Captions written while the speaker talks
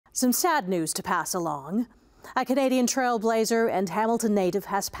Some sad news to pass along. A Canadian trailblazer and Hamilton native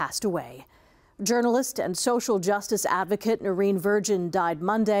has passed away. Journalist and social justice advocate Nerene Virgin died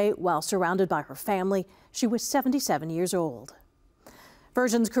Monday while surrounded by her family. She was 77 years old.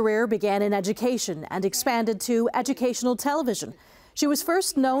 Virgin's career began in education and expanded to educational television. She was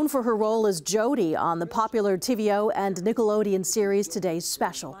first known for her role as Jody on the popular TVO and Nickelodeon series Today's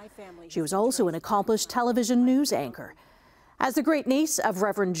Special. She was also an accomplished television news anchor. As the great-niece of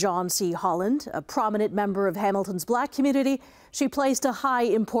Reverend John C. Holland, a prominent member of Hamilton's Black community, she placed a high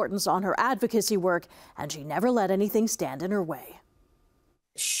importance on her advocacy work, and she never let anything stand in her way.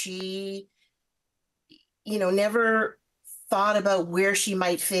 She, never thought about where she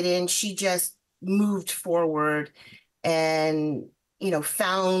might fit in. She just moved forward and,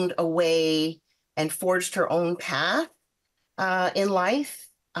 found a way and forged her own path in life.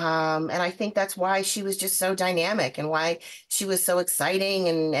 And I think that's why she was just so dynamic and why she was so exciting,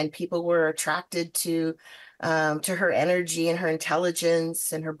 and people were attracted to her energy and her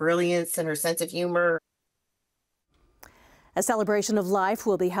intelligence and her brilliance and her sense of humor. A celebration of life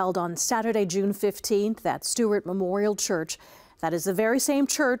will be held on Saturday, June 15th at Stewart Memorial Church. That is the very same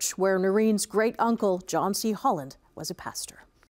church where Nerene's great-uncle, John C. Holland, was a pastor.